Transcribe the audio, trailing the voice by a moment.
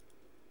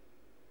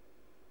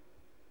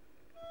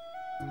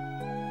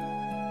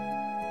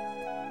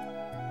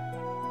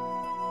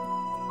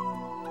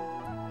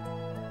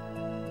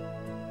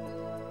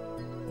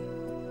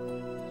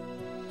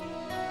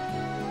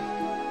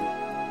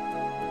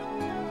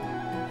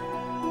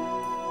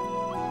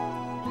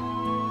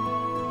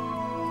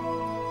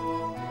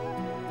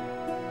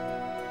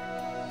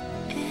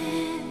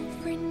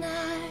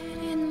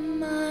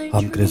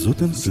Am crezut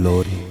în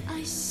flori,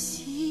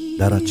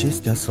 dar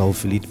acestea s-au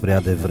filit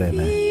prea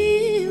devreme.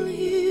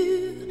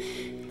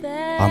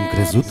 Am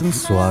crezut în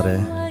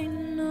soare,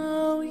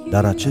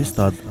 dar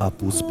acesta a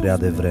pus prea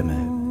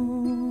devreme.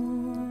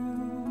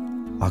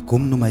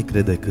 Acum nu mai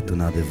cred decât în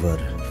adevăr.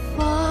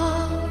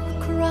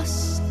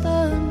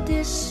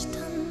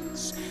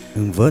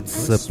 Învăț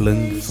să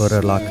plâng fără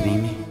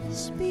lacrimi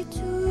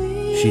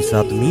și să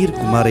admir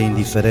cu mare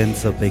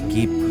indiferență pe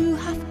chip,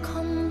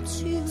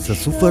 să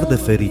sufăr de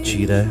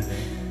fericire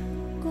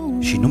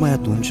și numai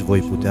atunci voi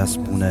putea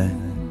spune: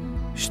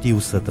 știu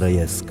să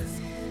trăiesc.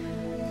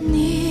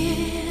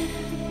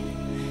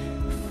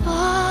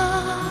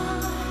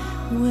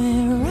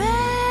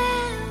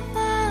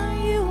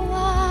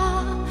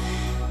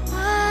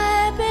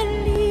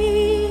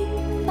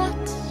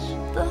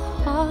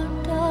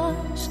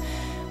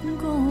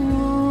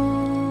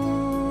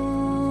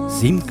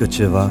 Simt că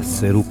ceva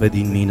se rupe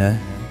din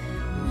mine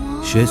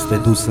și este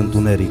dus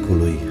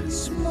întunericului.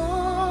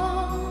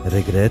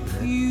 Regret,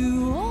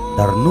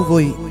 dar nu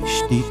voi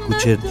ști cu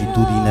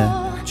certitudine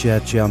ceea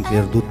ce am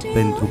pierdut,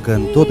 pentru că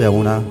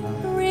întotdeauna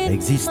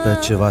există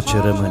ceva ce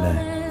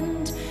rămâne.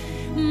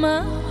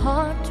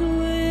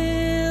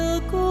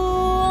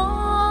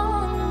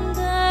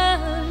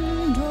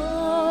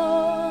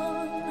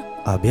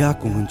 Abia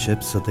acum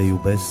încep să te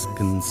iubesc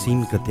când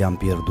simt că te-am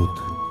pierdut.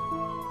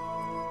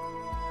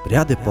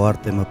 Prea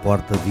departe mă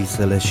poartă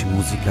visele și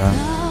muzica,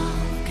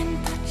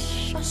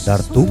 dar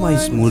tu m-ai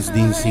smuls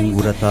din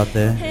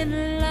singurătate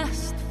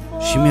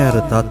și mi-ai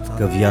arătat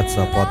că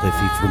viața poate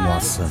fi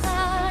frumoasă.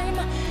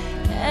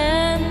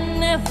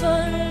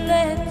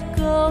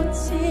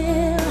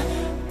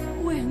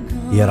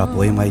 Iar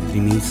apoi m-ai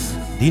trimis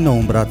din nou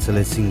în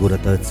brațele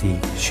singurătății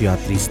și a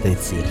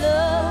tristeții.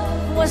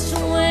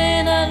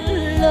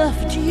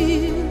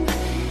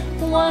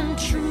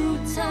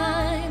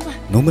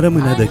 Nu-mi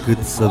rămâne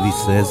decât să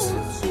visez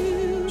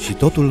și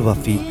totul va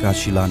fi ca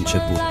și la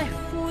început.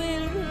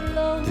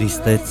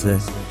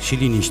 Tristețe și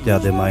liniștea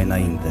de mai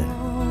înainte.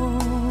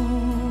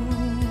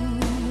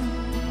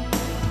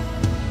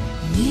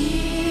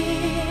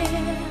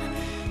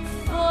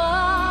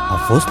 A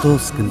fost o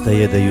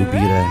scânteie de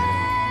iubire,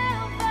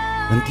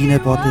 în tine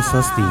poate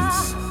s-a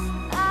stins,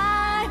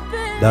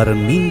 dar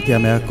în mintea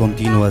mea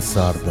continuă să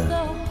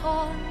ardă.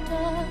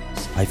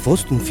 Ai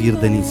fost un fir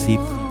de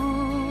nisip,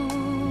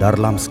 dar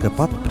l-am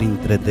scăpat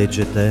printre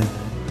degete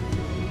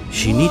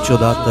și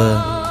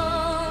niciodată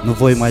nu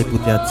voi mai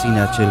putea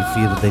ține acel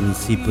fir de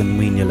nisip în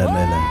mâinile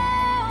mele.